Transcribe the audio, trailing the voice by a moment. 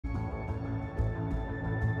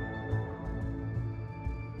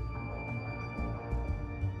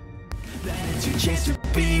It's your chance to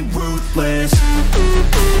be ruthless.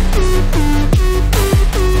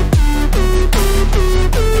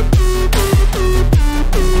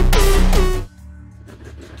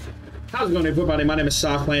 How's it going, everybody? My name is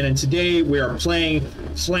Softland, and today we are playing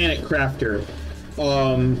Planet Crafter.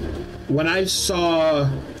 When I saw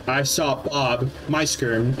Bob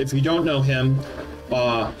Meisker. If you don't know him,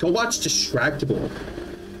 go watch Distractable.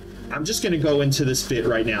 I'm just gonna go into this bit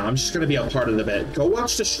right now. I'm just gonna be a part of the bit. Go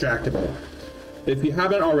watch Distractable. If you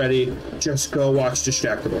haven't already, just go watch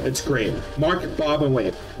Distractable. It's great. Mark, Bob, and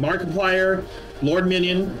Wade. Markiplier, Lord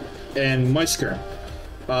Minion, and Meisker.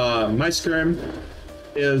 Meisker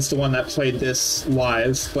is the one that played this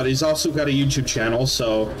live, but he's also got a YouTube channel,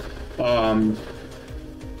 so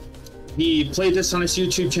he played this on his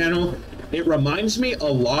YouTube channel. It reminds me a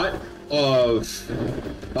lot of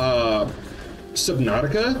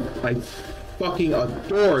Subnautica. I fucking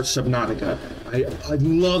adore Subnautica. I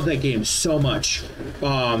love that game so much.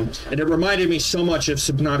 And it reminded me so much of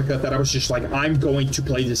Subnautica that I was just like, I'm going to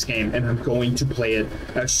play this game, and I'm going to play it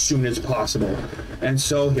as soon as possible. And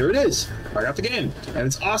so here it is. I got the game, and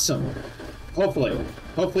it's awesome. Hopefully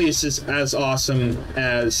it's just as awesome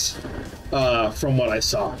as from what I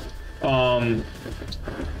saw. Yeah,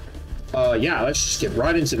 let's just get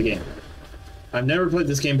right into the game. I've never played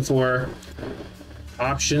this game before.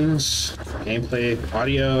 Options, gameplay,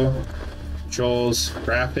 audio, controls,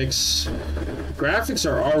 graphics. Graphics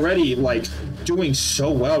are already like doing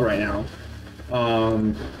so well right now.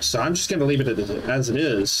 So I'm just gonna leave it as it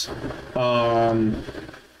is.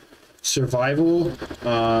 Survival,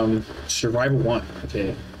 survival 1.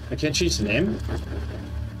 Okay, I can't change the name.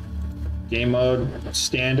 Game mode,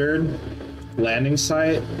 standard, landing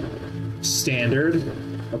site, standard.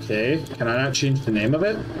 Okay, can I not change the name of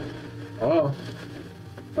it? Oh.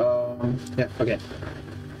 Yeah, okay.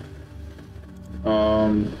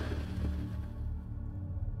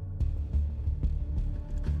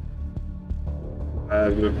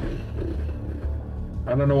 I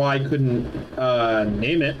don't know why I couldn't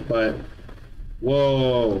name it, but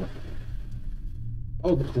whoa.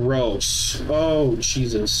 Oh, gross. Oh,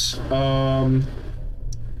 Jesus.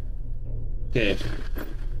 Okay.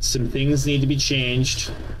 Some things need to be changed.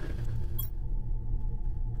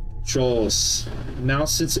 Controls.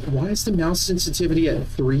 Mouse why is the mouse sensitivity at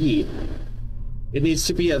 3? It needs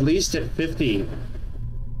to be at least at 50.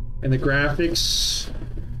 And the graphics.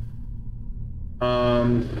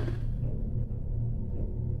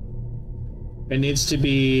 It needs to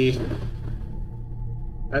be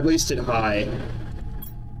at least at high.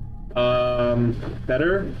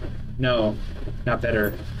 Better? No, not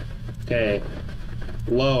better. Okay.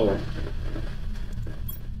 Low.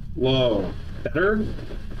 Low. Better?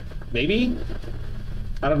 Maybe?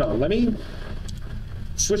 I don't know. Let me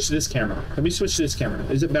switch to this camera. Let me switch to this camera.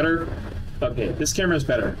 Is it better? Okay, this camera is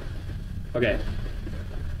better. Okay.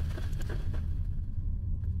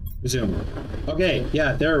 Zoom. Okay,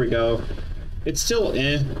 yeah, there we go. It's still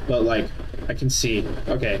but like, I can see.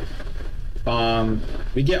 Okay.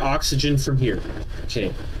 We get oxygen from here.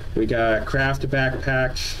 Okay. We got craft a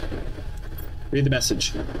backpack. Read the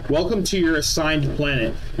message. Welcome to your assigned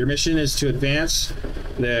planet. Your mission is to advance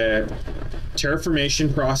the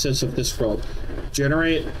terraformation process of this world.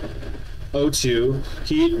 Generate O2,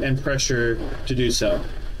 heat, and pressure to do so.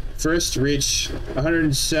 First, reach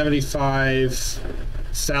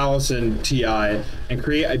 175,000 Ti and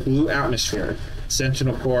create a blue atmosphere.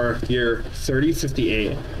 Sentinel Core year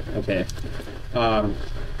 3058. Okay.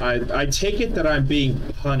 I take it that I'm being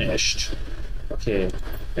punished. Okay.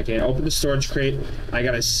 I can open the storage crate. I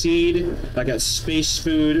got a seed. I got space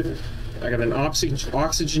food. I got an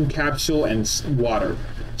oxygen capsule and water.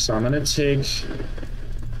 So I'm gonna take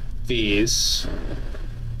these.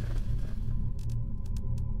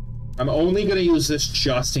 I'm only gonna use this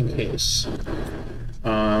just in case.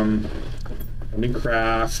 Let me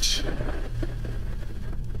craft.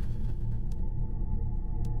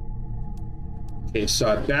 Okay, so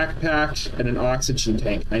a backpack and an oxygen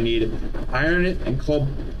tank. I need iron and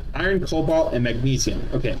iron, cobalt, and magnesium.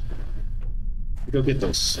 Okay, go get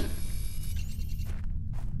those.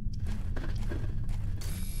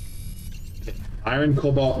 Okay. Iron,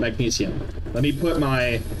 cobalt, magnesium. Let me put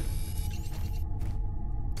my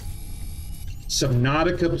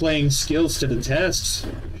Subnautica playing skills to the test,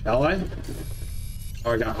 shall I?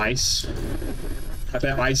 Oh, I got ice. I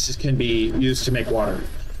bet ice can be used to make water.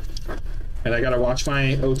 And I gotta watch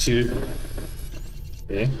my O2.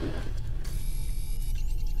 Okay.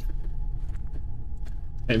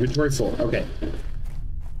 Inventory full. Okay.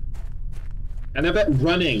 And I bet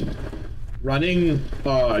running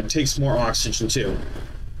takes more oxygen too.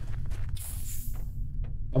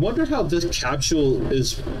 wonder how this capsule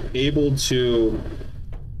is able to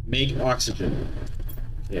make oxygen.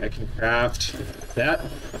 Okay, I can craft that.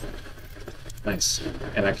 Nice.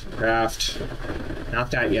 And I can craft... Not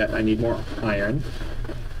that yet. I need more iron.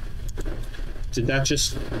 Did that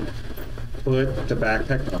just put the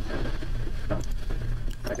backpack on? No.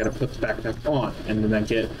 I gotta put the backpack on, and then I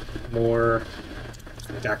get more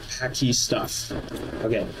backpacky stuff.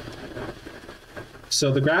 Okay.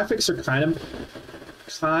 So the graphics are kind of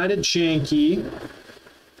janky.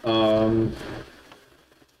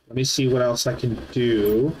 Let me see what else I can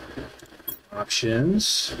do.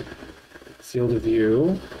 Options. Field of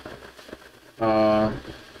view.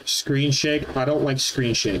 Screen shake. I don't like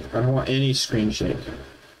screen shake. I don't want any screen shake.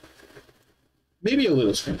 Maybe a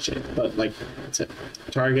little screen shake, but like, that's it.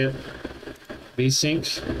 Target.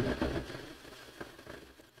 VSync.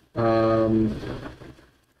 The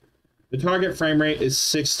target frame rate is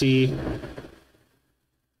 60.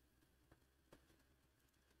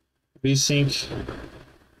 VSync.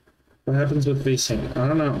 What happens with VSync? I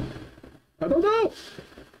don't know. I don't know.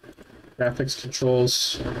 Graphics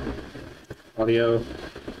controls. Audio.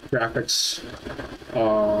 Graphics.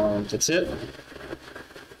 That's it.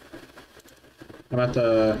 I'm at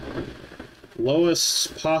the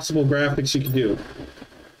lowest possible graphics you can do.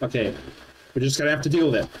 Okay. We're just gonna have to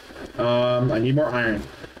deal with it. I need more iron.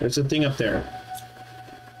 There's a thing up there.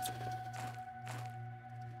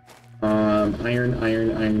 Iron.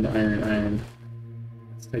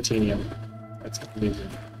 It's titanium. That's amazing.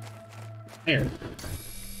 Iron.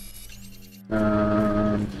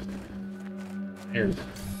 Iron.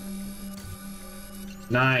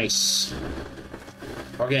 Nice.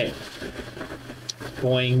 Okay.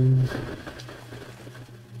 Boing.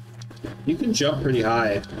 You can jump pretty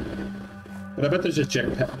high. But I bet there's a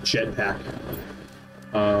jetpack.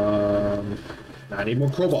 I need more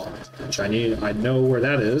cobalt, which I know where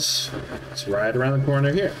that is. It's right around the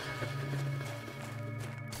corner here.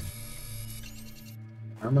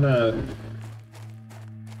 I'm gonna...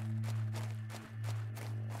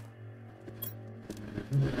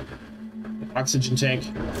 Oxygen tank.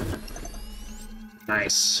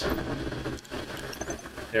 Nice.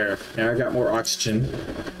 There. Now I got more oxygen.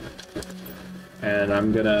 And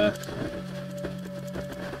I'm gonna...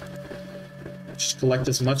 just collect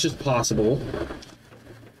as much as possible.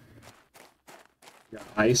 Got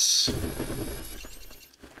ice.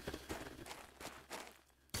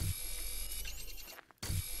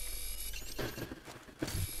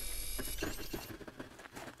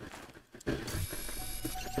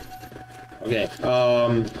 Okay,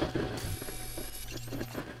 a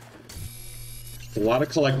lot of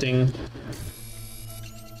collecting.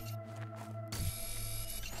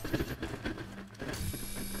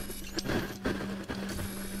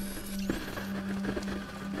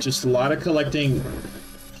 Just a lot of collecting.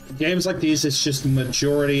 Games like these, it's just the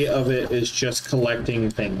majority of it is just collecting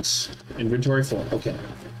things. Inventory full. Okay.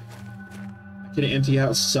 I can empty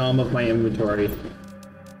out some of my inventory.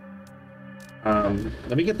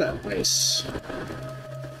 Let me get that ice.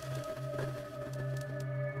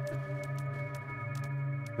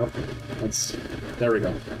 Oh, there we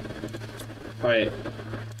go. Alright.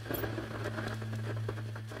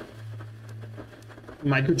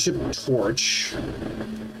 Microchip torch.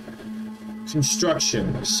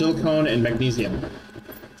 Construction. Silicone and magnesium.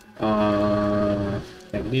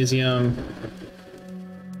 Magnesium.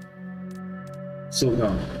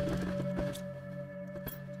 Silicone.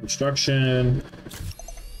 Construction.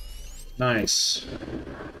 Nice.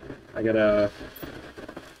 I gotta...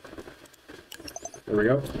 There we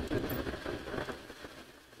go.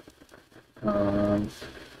 I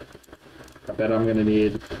bet I'm gonna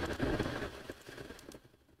need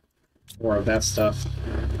more of that stuff.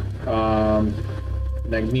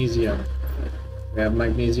 Magnesium. We have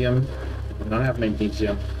magnesium. We do not have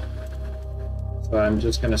magnesium. So I'm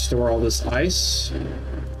just gonna store all this ice.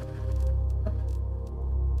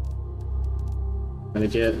 I'm gonna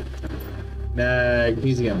get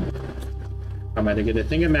magnesium. I'm gonna get a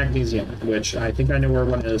thing of magnesium, which I think I know where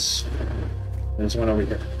one is. There's one over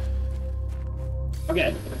here.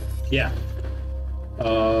 Okay. Yeah.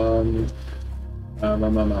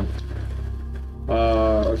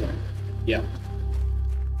 Okay. Yeah.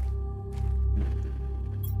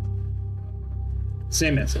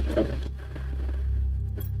 Same message. Okay.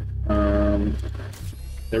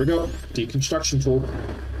 There we go. Deconstruction tool.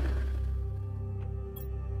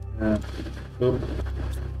 Oh.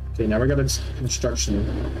 Okay, now we got its construction.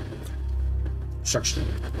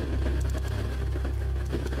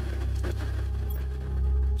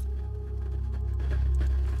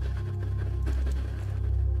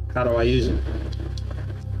 How do I use it?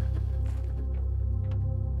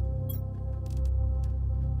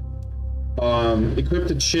 equip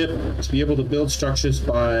the chip to be able to build structures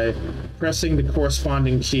by pressing the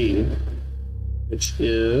corresponding key, which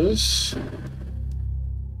is...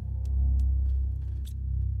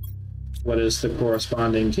 What is the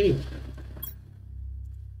corresponding key?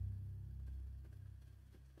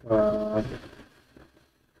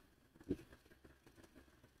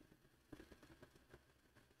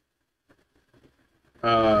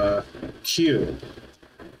 Q.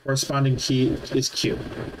 Corresponding key is Q.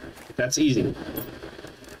 That's easy.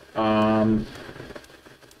 Okay.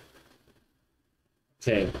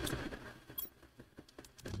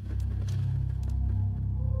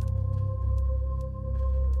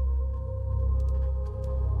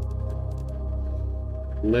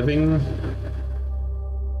 Living.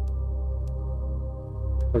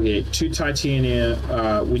 Okay, 2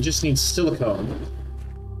 titanium. We just need silicone.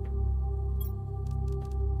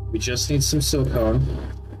 We just need some silicone.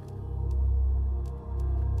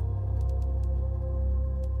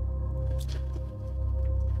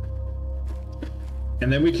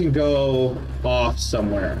 And then we can go off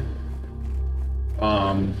somewhere.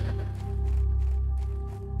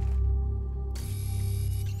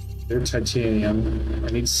 There's titanium.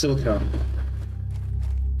 I need silicone.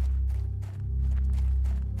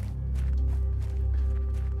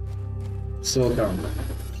 Silicone.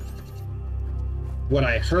 What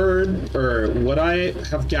I heard, or what I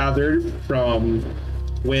have gathered from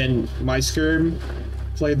when MySkirm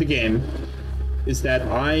played the game, is that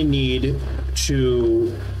I need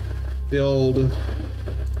to build...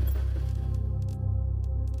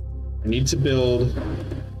 I need to build...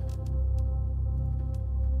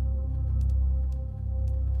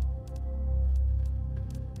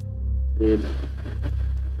 Food.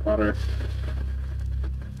 Water.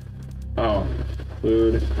 Oh.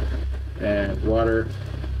 Food. And water.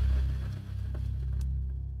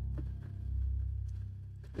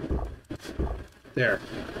 There.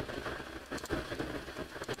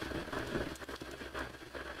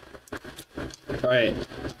 Alright.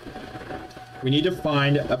 We need to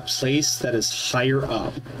find a place that is higher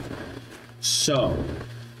up. So,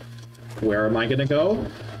 where am I gonna go?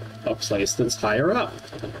 A place that's higher up.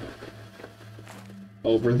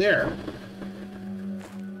 Over there.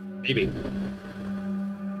 Maybe.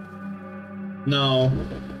 No.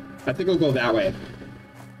 I think I'll go that way.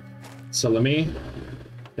 So let me...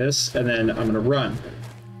 This, and then I'm gonna run.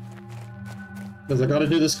 Because I gotta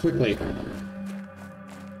do this quickly.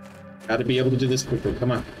 Gotta be able to do this quickly.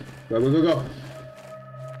 Come on. Go, go, go, go.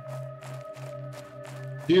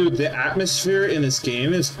 Dude, the atmosphere in this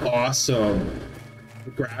game is awesome.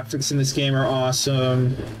 The graphics in this game are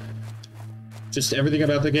awesome. Just everything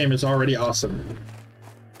about the game is already awesome.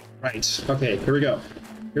 Right. Okay, here we go.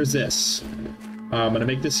 Here's this. I'm gonna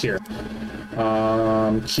make this here.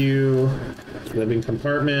 Q, living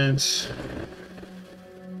compartment.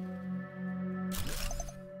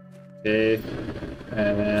 Okay, and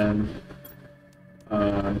then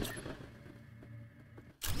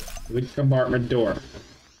living compartment door.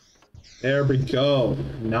 There we go.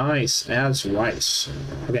 Nice as rice.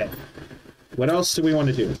 Okay. What else do we want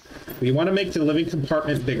to do? We want to make the living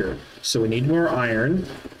compartment bigger, so we need more iron.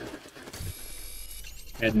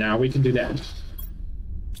 And now we can do that.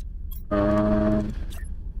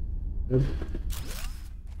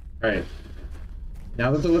 Alright.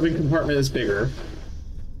 Now that the living compartment is bigger,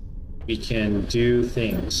 we can do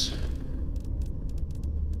things.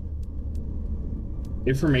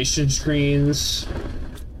 Information screens.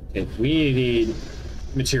 Okay, we need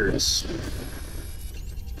materials.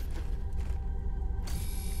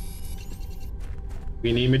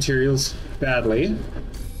 We need materials badly.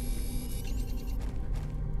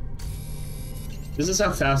 This is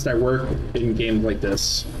how fast I work in games like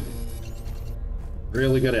this.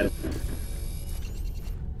 Really good at it.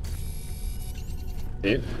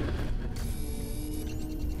 Okay.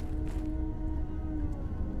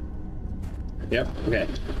 Yep, okay.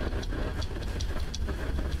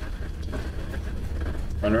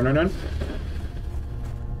 Run, run, run, run.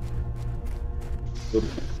 Oop.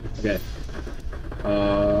 Okay.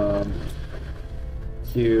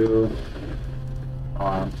 Q.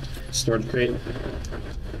 Storage crate.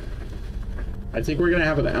 I think we're gonna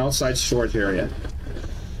have an outside storage area.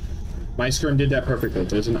 MySkirm did that perfectly.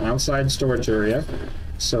 There's an outside storage area,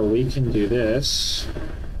 so we can do this.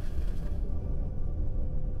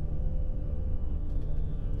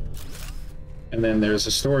 And then there's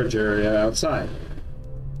a storage area outside.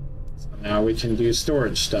 So now we can do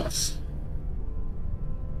storage stuff.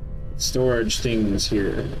 Storage things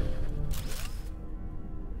here.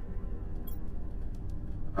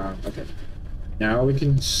 Okay. Now we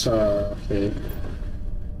can, okay.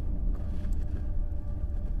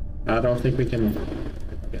 I don't think we can.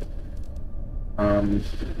 Okay.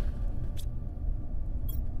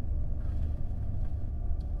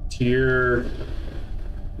 Tier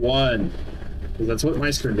 1, because that's what my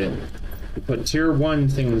screen did. We put tier 1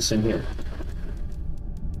 things in here.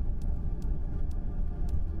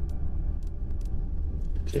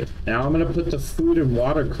 Okay, now I'm gonna put the food and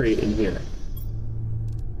water crate in here.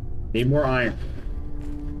 Need more iron.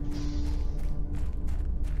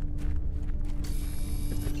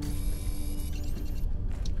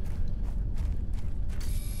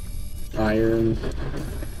 Iron,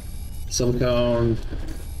 silicone,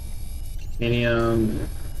 titanium,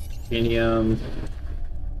 titanium,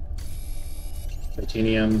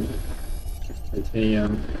 titanium,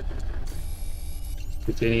 titanium,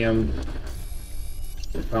 titanium,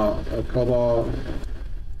 cobalt,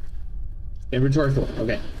 inventory full.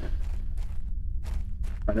 Okay.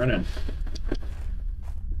 Run in.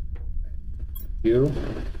 You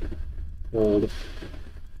hold.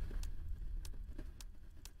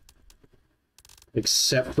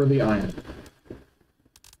 Except for the iron.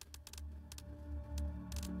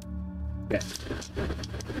 Okay.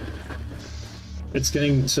 It's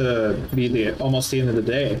getting to be almost the end of the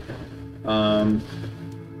day.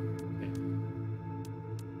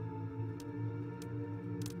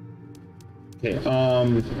 Okay,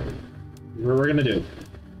 what we're gonna do.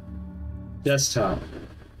 Desktop.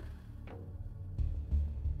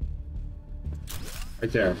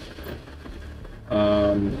 Right there.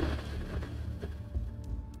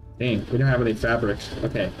 Dang, we don't have any fabric.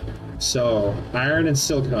 Okay, so iron and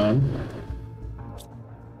silicone.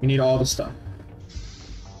 We need all the stuff.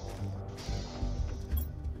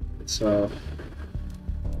 So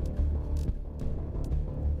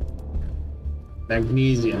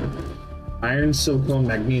magnesium, iron, silicone,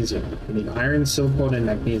 magnesium. We need iron, silicone, and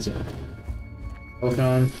magnesium.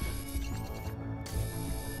 Silicone,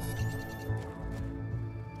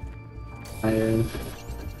 iron.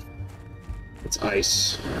 It's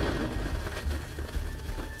ice.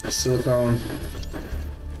 Silicone.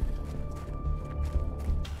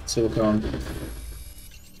 Silicone.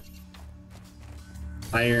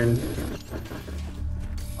 Iron.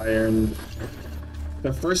 Iron.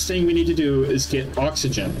 The first thing we need to do is get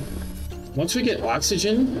oxygen. Once we get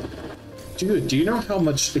oxygen, dude, do you know how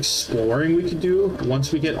much exploring we could do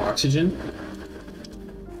once we get oxygen?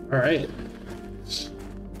 All right.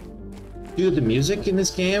 Dude, the music in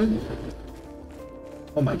this game.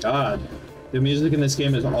 Oh my god. The music in this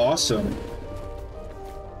game is awesome.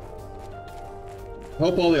 I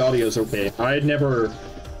hope all the audio is okay. I never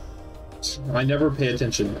pay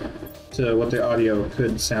attention to what the audio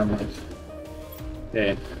could sound like.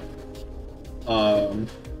 Okay.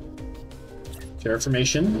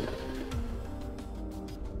 Terraformation.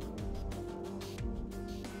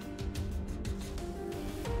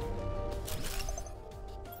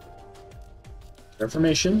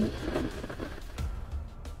 Terraformation.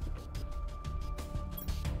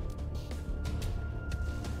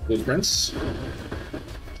 Blueprints.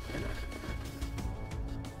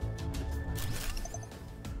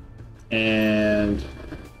 And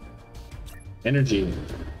energy.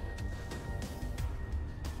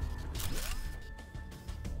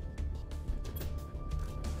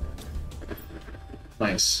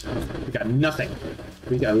 Nice. We got nothing.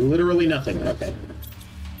 We got literally nothing. Okay.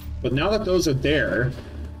 But now that those are there,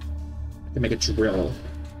 I can make a drill.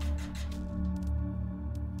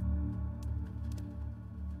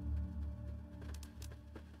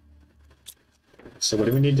 So what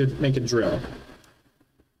do we need to make a drill?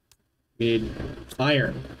 We need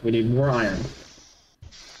iron. We need more iron.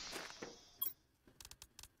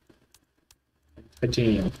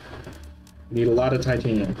 Titanium. We need a lot of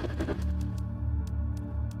titanium.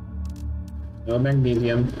 No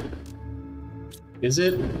magnesium. Is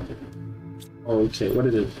it? Oh, okay, what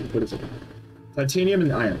is it? What is it? Titanium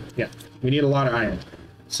and iron. Yeah, we need a lot of iron.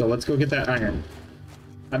 So let's go get that iron.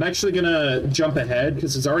 I'm actually gonna jump ahead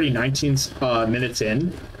because it's already 19 minutes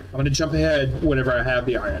in. I'm gonna jump ahead whenever I have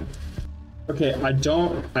the iron. Okay, I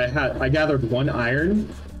gathered 1 iron,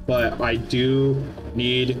 but I do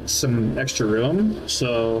need some extra room,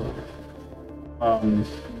 so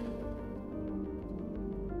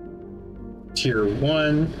tier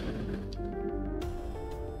 1.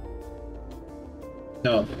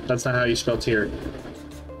 No, that's not how you spell tier.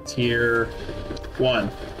 Tier 1.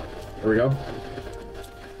 There we go.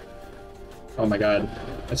 Oh my god.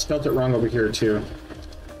 I spelled it wrong over here too.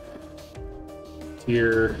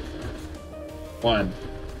 Tier 1.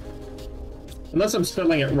 Unless I'm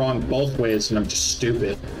spelling it wrong both ways and I'm just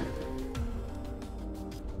stupid.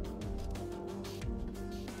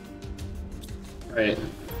 Right.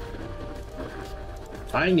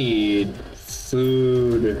 I need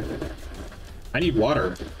food. I need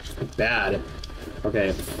water. Bad.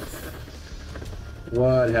 Okay.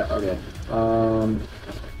 What? Okay.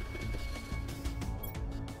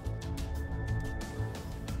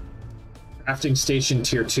 Crafting station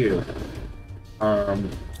tier 2. Iron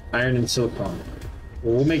and silicone.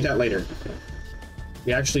 Well, we'll make that later.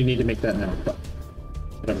 We actually need to make that now, but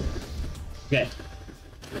whatever. Okay.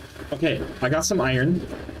 Okay, I got some iron.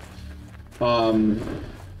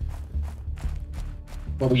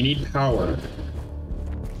 But we need power.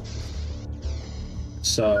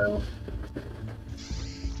 So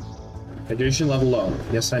hydration level low.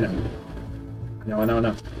 Yes, I know. I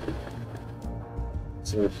know.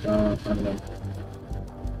 So I don't know.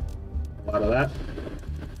 A lot of that.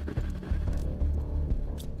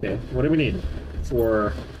 Okay, what do we need?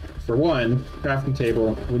 For one, crafting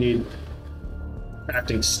table, we need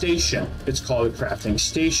crafting station. It's called a crafting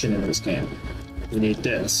station in this game. We need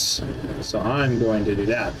this. So I'm going to do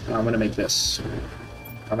that. I'm going to make this.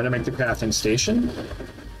 I'm going to make the crafting station.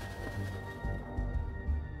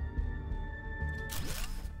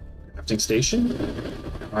 Crafting station.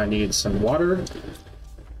 I need some water.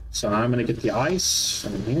 So I'm going to get the ice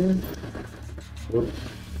from here. Whoop.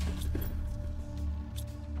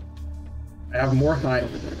 I have more I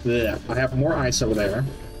have more ice over there.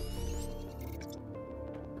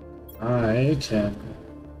 I can...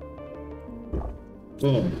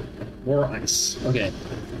 Boom. More ice. Okay.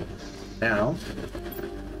 Now...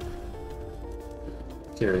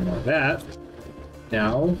 carry more of that.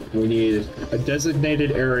 Now, we need a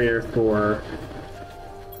designated area for...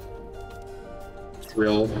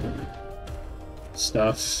 drill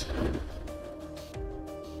stuff.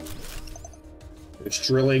 There's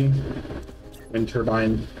drilling. Wind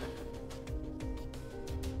turbine.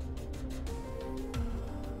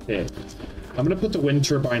 Okay. I'm gonna put the wind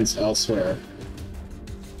turbines elsewhere.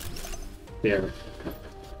 There.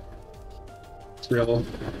 Drill.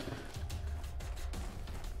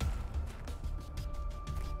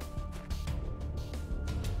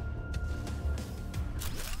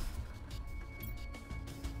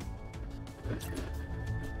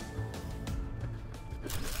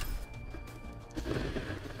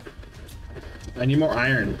 I need more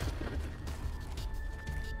iron.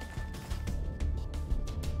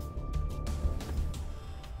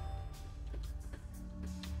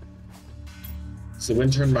 Is the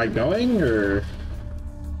wind turbine going, or?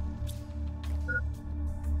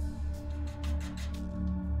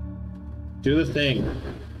 Do the thing.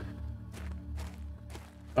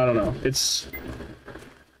 I don't know. It's...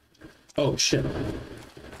 Oh, shit.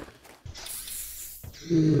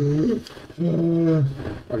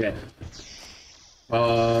 Okay.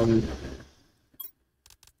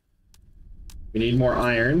 We need more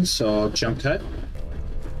iron, so jump cut.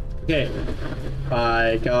 Okay,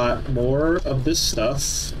 I got more of this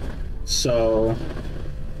stuff, so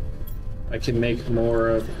I can make more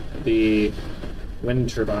of the wind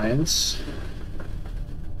turbines.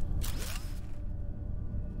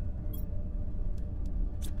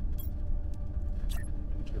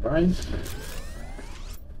 Wind turbine.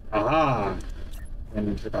 Aha!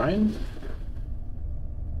 Wind turbine.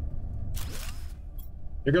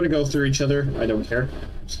 You're gonna go through each other. I don't care.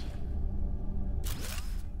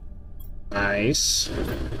 Nice.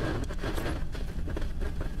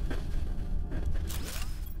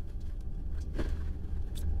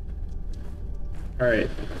 All right.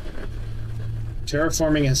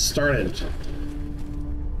 Terraforming has started.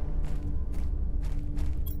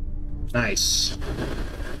 Nice.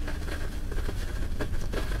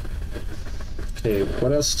 Okay,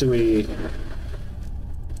 what else do we...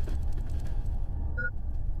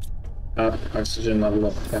 oxygen level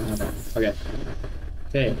up. Okay.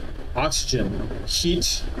 Okay. Oxygen.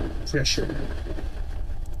 Heat. Pressure.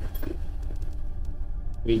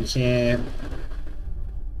 We can't...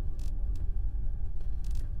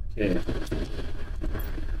 Okay.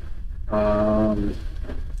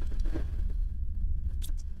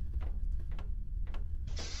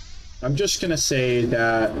 I'm just gonna say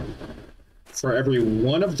that for every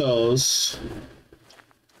one of those,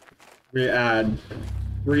 we add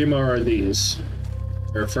 3 more of these.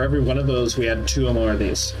 Or for every one of those, we add 2 more of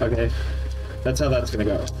these. Okay? That's how that's gonna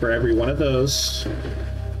go. For every one of those,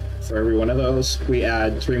 we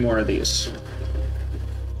add 3 more of these.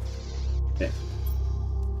 Okay.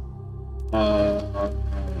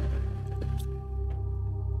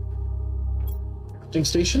 Crafting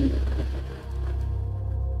station?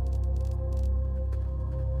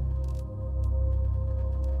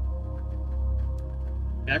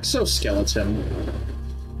 Exoskeleton.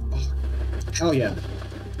 Oh, hell yeah.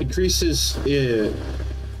 Increases it.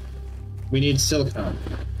 We need silicone.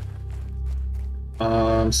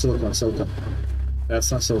 Silicone.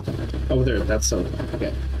 That's not silicone. Oh, there, that's silicone.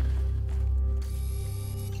 Okay.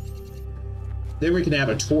 Then we can have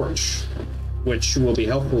a torch, which will be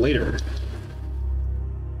helpful later.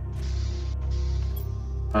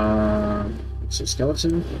 So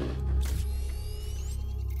skeleton.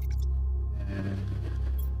 And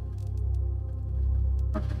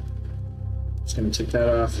just gonna take that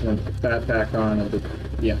off and then put that back on. And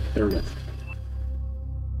yeah, there we go.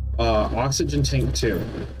 Oxygen tank 2.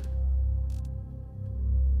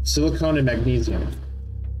 Silicone and magnesium.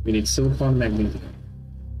 We need silicone and magnesium.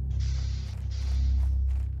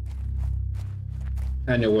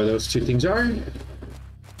 I know where those two things are.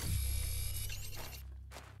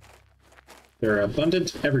 They're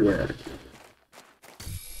abundant everywhere.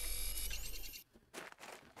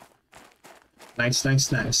 Nice.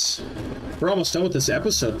 We're almost done with this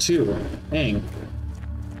episode too. Dang.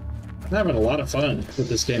 I'm having a lot of fun with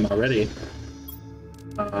this game already.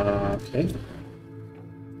 Okay.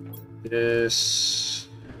 This...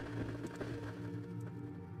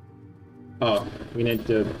 Oh, we need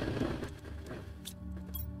to...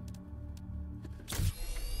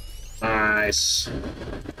 Nice.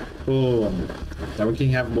 Boom. Now we can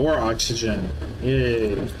have more oxygen.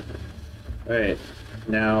 Yay. Alright.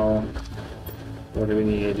 Now, what do we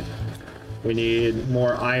need? We need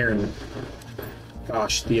more iron.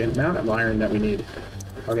 Gosh, the amount of iron that we need.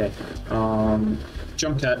 Okay.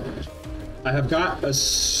 Jump cut. I have got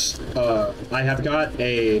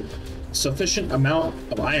a sufficient amount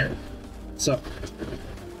of iron. So,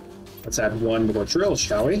 let's add one more drill,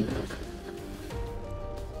 shall we?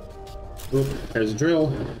 Oop, there's a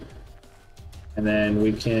drill. And then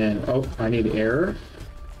we can... Oh, I need air.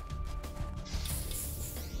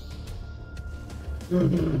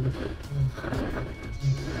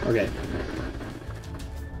 Okay.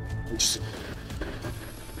 Just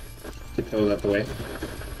get those out the way.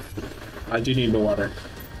 I do need more water.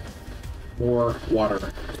 More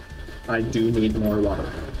water. I do need more water.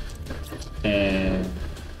 And...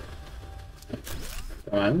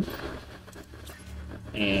 1.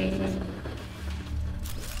 And...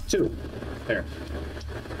 2. There.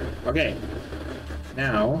 Okay.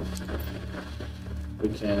 Now we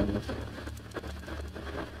can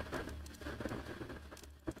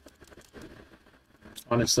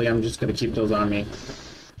honestly, I'm just gonna keep those on me.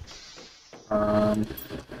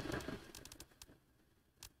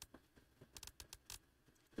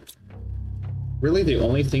 Really the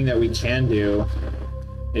only thing that we can do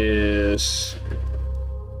is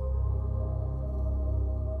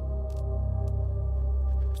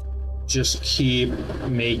just keep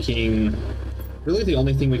making... Really the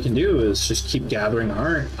only thing we can do is just keep gathering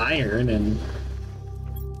our iron and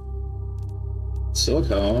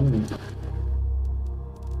silicone,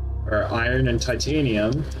 or iron and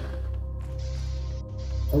titanium.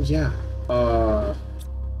 Oh yeah,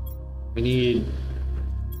 we need...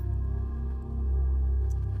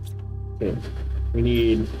 Okay, we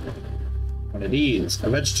need one of these, a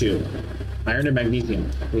veg tube. Iron and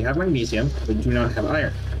magnesium. We have magnesium, we do not have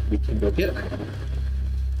iron. We can go get iron.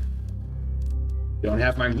 We don't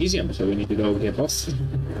have magnesium, so we need to go get both.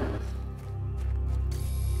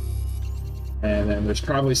 And then there's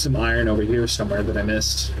probably some iron over here somewhere that I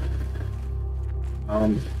missed.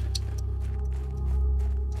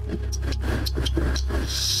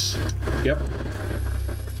 Yep.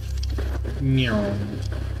 Meow.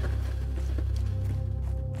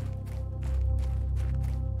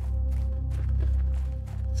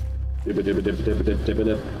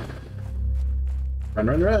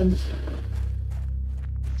 Run.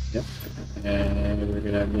 Yep. And we're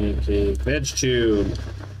gonna make a veg tube.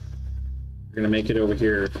 We're gonna make it over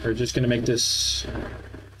here. We're just gonna make this,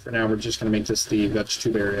 for now, we're just gonna make this the veg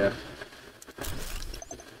tube area.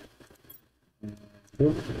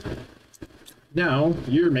 Now,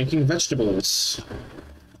 you're making vegetables.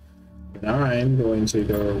 And I'm going to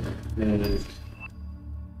go make a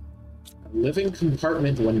living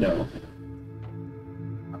compartment window.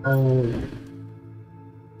 Oh,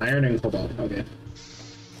 iron and cobalt, okay.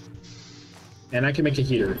 And I can make a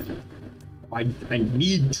heater. I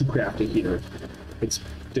need to craft a heater. It's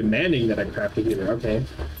demanding that I craft a heater, okay.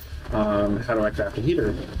 How do I craft a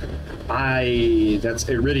heater? That's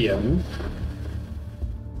iridium.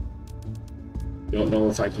 Don't know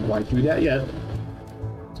if I can quite do that yet.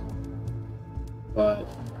 But,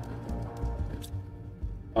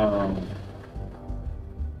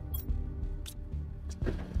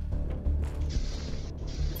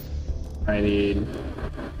 I need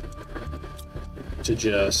to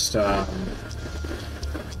just,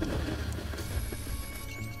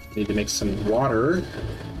 need to make some water.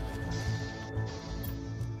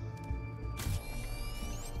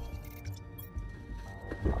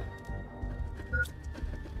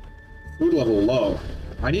 Food level low.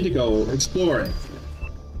 I need to go exploring.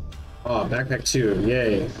 Oh, backpack 2.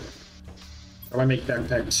 Yay. How do I make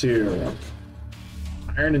backpack 2?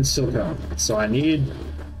 Iron and silicone. So I need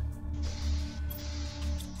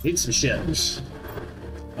some shit.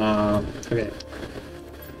 Okay.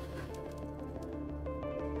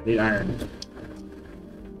 Need iron.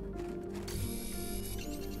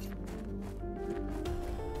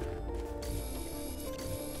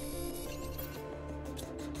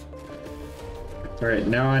 Alright,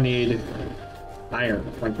 now I need iron,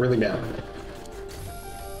 like really bad.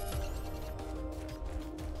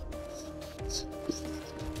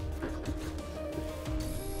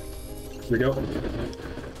 Here we go.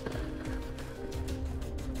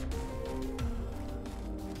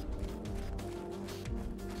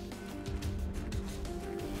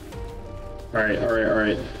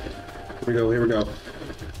 Alright. Here we go.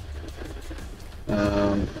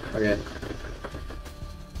 Okay.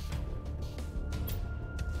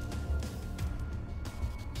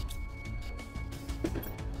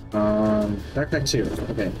 Backpack 2.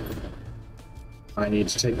 Okay. I need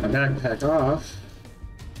to take my backpack off.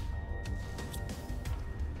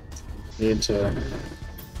 Need to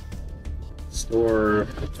store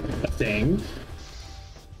a thing.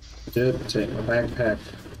 Did take my backpack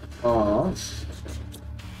off.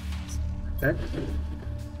 Okay.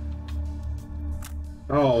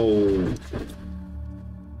 Oh.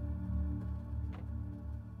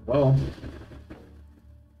 Well.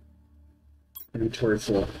 Inventory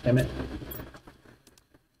full. Damn it.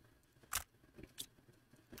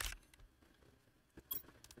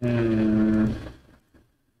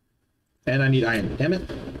 And I need iron. Damn it.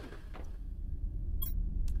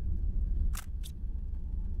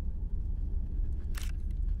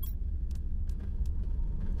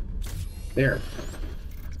 There.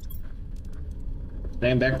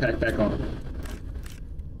 Damn backpack back on.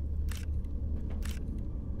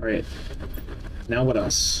 Alright. Now what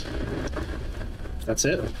else? That's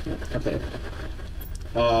it? Okay.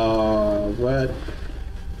 What?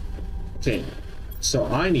 Okay. So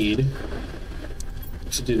I need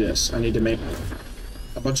to do this. I need to make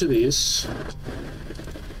a bunch of these.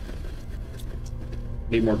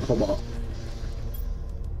 Need more cobalt.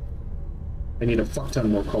 I need a fuck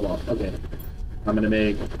ton more cobalt. Okay. I'm gonna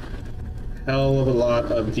make a hell of a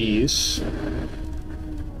lot of these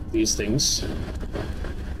things.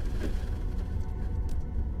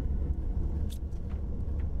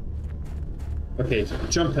 Okay,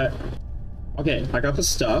 jump pet. Okay, I got the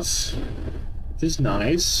stuff. Which is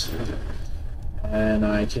nice. And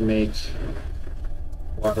I can make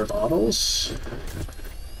water bottles.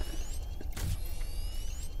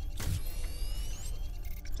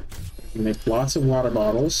 I can make lots of water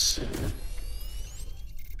bottles.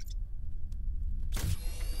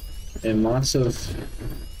 And lots of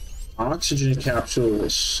oxygen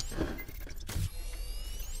capsules.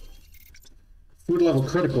 Food level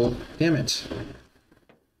critical. Damn it.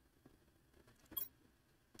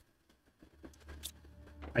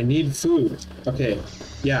 I need food. Okay.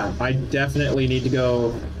 Yeah, I definitely need to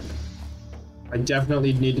go. I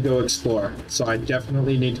definitely need to go explore. So I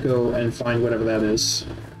definitely need to go and find whatever that is.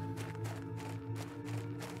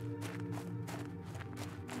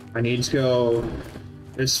 I need to go.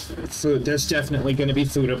 There's food. There's definitely going to be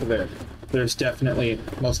food over there. There's definitely,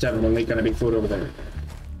 most definitely going to be food over there.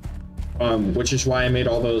 Which is why I made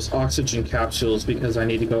all those oxygen capsules, because I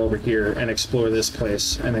need to go over here and explore this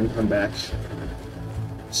place and then come back.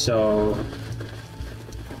 So,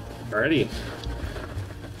 alrighty.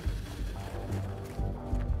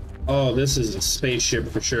 Oh, this is a spaceship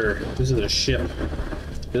for sure. This is a ship.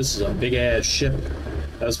 This is a big ass ship.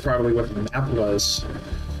 That's probably what the map was.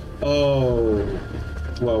 Oh,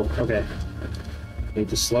 whoa, okay. Need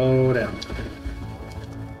to slow down.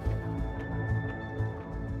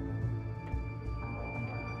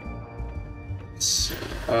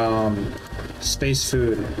 Space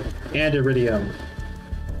food and iridium.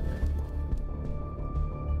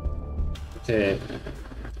 Okay.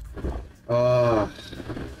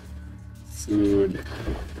 Food.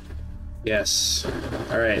 Yes.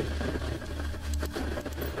 All right.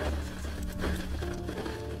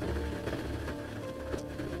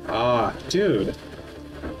 Dude.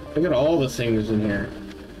 Look at all the things in here.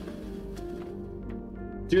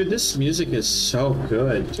 Dude, this music is so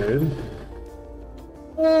good, dude.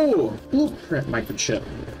 Oh, blueprint microchip.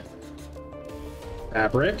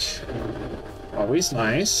 Fabric. Always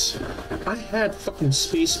nice. I had fucking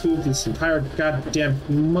space food this entire goddamn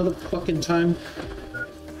motherfucking time.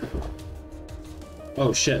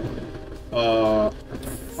 Oh shit.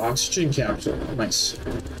 Oxygen capsule. Nice.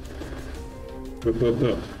 Boop, boop,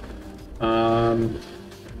 boop.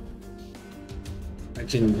 I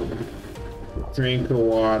can drink the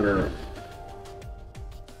water.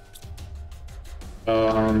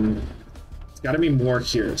 It's gotta be more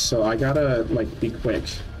here, so I gotta, like, be quick.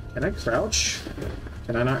 Can I crouch?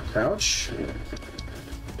 Can I not crouch?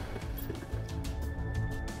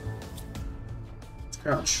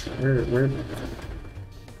 Crouch. Where?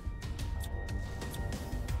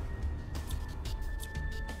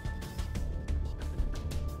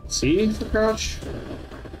 See the crouch?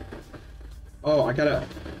 Oh, I gotta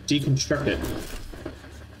deconstruct it.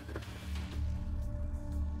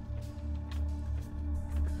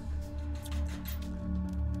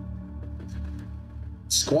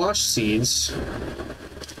 Squash seeds.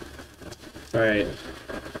 Alright.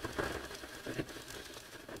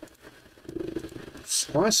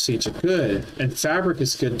 Squash seeds are good. And fabric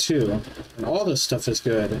is good too. And all this stuff is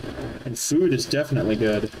good. And food is definitely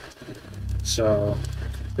good. So,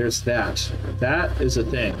 there's that. That is a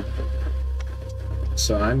thing.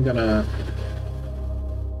 So I'm gonna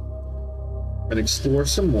explore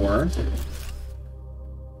some more.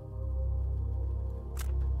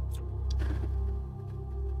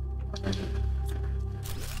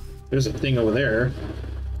 There's a thing over there.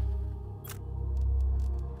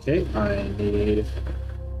 Okay, I need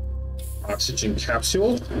oxygen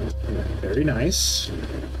capsule. Very nice.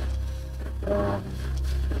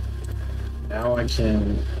 Now I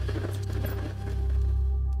can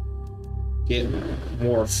get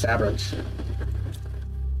more fabric.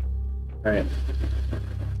 All right.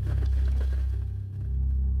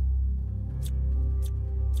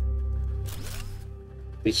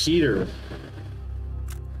 The heater.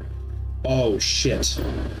 Oh shit.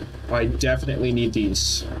 I definitely need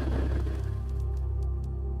these.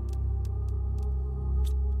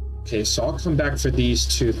 Okay, so I'll come back for these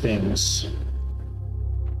two things.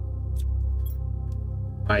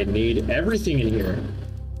 I need everything in here.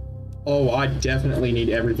 Oh, I definitely need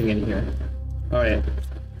everything in here. Alright.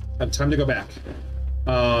 Time to go back.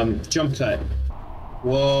 Jump cut.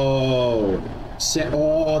 Whoa.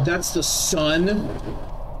 Oh, that's the sun?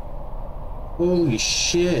 Holy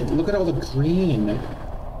shit. Look at all the green.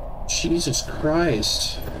 Jesus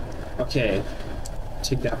Christ. Okay.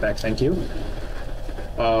 Take that back, thank you.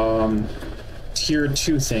 Tier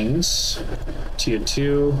 2 things. Tier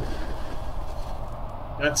 2.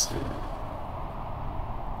 That's...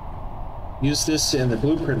 Use this in the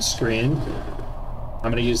blueprint screen.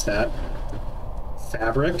 I'm gonna use that.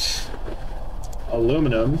 Fabric.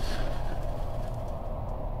 Aluminum.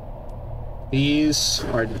 These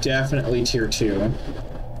are definitely tier 2.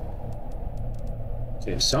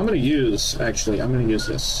 Okay, so I'm gonna use, actually, I'm gonna use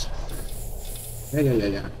this.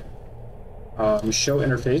 Yeah. Show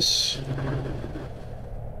interface.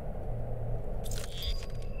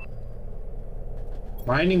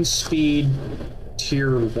 Mining speed,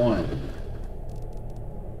 tier 1.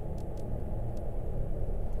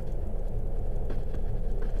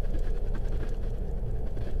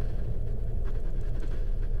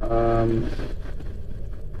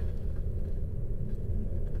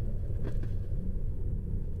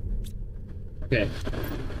 Okay.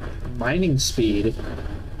 Mining speed.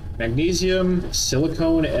 Magnesium,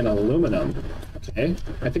 silicone, and aluminum. Okay.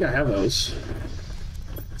 I think I have those.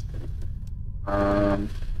 I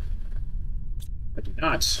do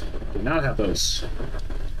not. I do not have those.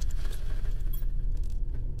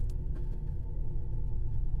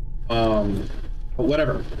 But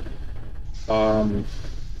whatever.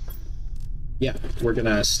 Yeah, we're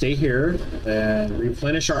gonna stay here and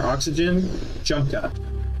replenish our oxygen. Jump cut.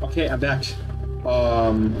 Okay, I'm back.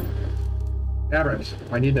 Fabric.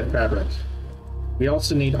 I need that fabric. We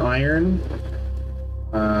also need iron.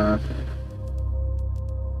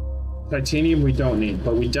 Titanium we don't need,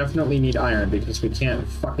 but we definitely need iron because we can't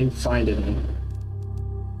fucking find any.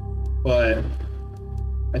 But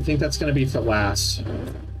I think that's gonna be for last.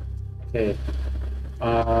 Okay.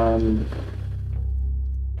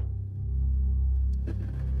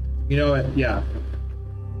 You know what? Yeah.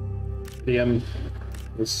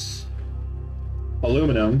 This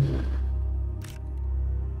aluminum.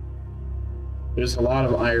 There's a lot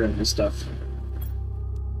of iron and stuff.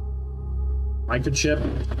 Microchip.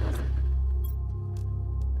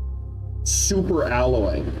 Super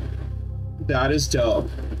alloy. That is dope.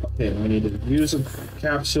 Okay, we need to use a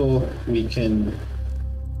capsule. We can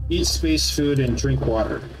eat space food and drink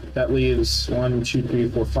water. That leaves 1, 2, 3,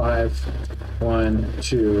 4, 5. 1,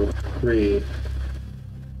 2, 3.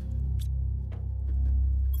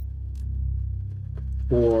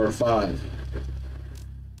 4, 5.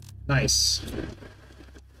 Nice.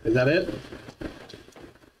 Is that it?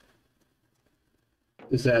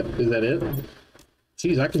 Is that it?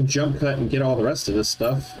 Jeez, I can jump cut and get all the rest of this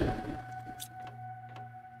stuff.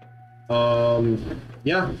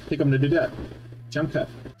 Yeah, I think I'm gonna do that. Jump cut.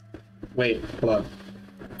 Wait, hold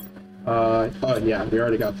on. Oh yeah, we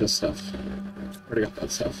already got this stuff. Already got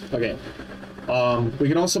that stuff. Okay. We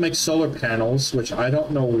can also make solar panels, which I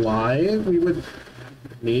don't know why we would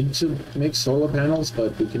need to make solar panels,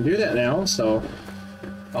 but we can do that now, so...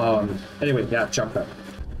 Anyway, yeah, jump cut.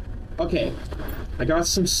 Okay, I got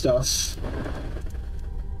some stuff.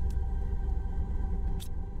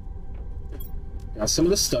 Got some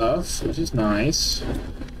of the stuff, which is nice.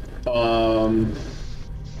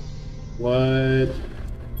 What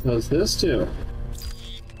does this do?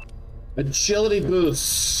 Agility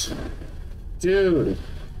boosts. Dude.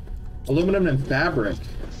 Aluminum and fabric.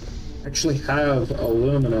 Actually have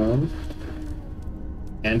aluminum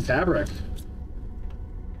and fabric.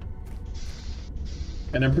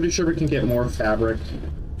 And I'm pretty sure we can get more fabric.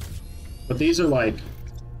 But these are like...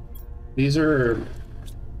 These are...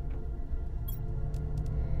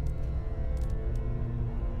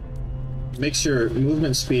 Makes your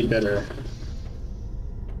movement speed better.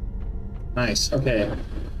 Nice, okay.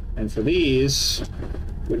 And for these,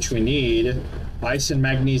 which we need, ice and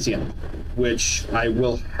magnesium, which I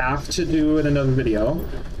will have to do in another video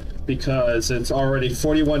because it's already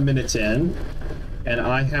 41 minutes in and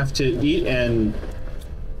I have to eat and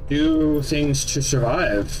do things to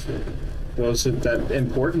survive. Those are the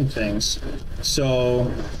important things.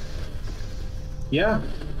 So, yeah.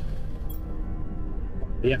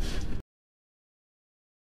 Yeah.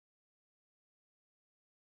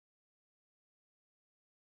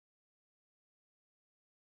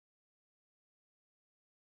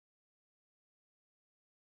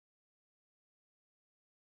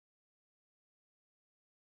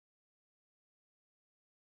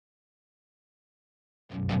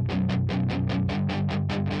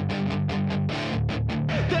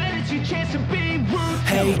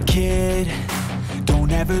 Hey kid,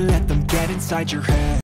 don't ever let them get inside your head.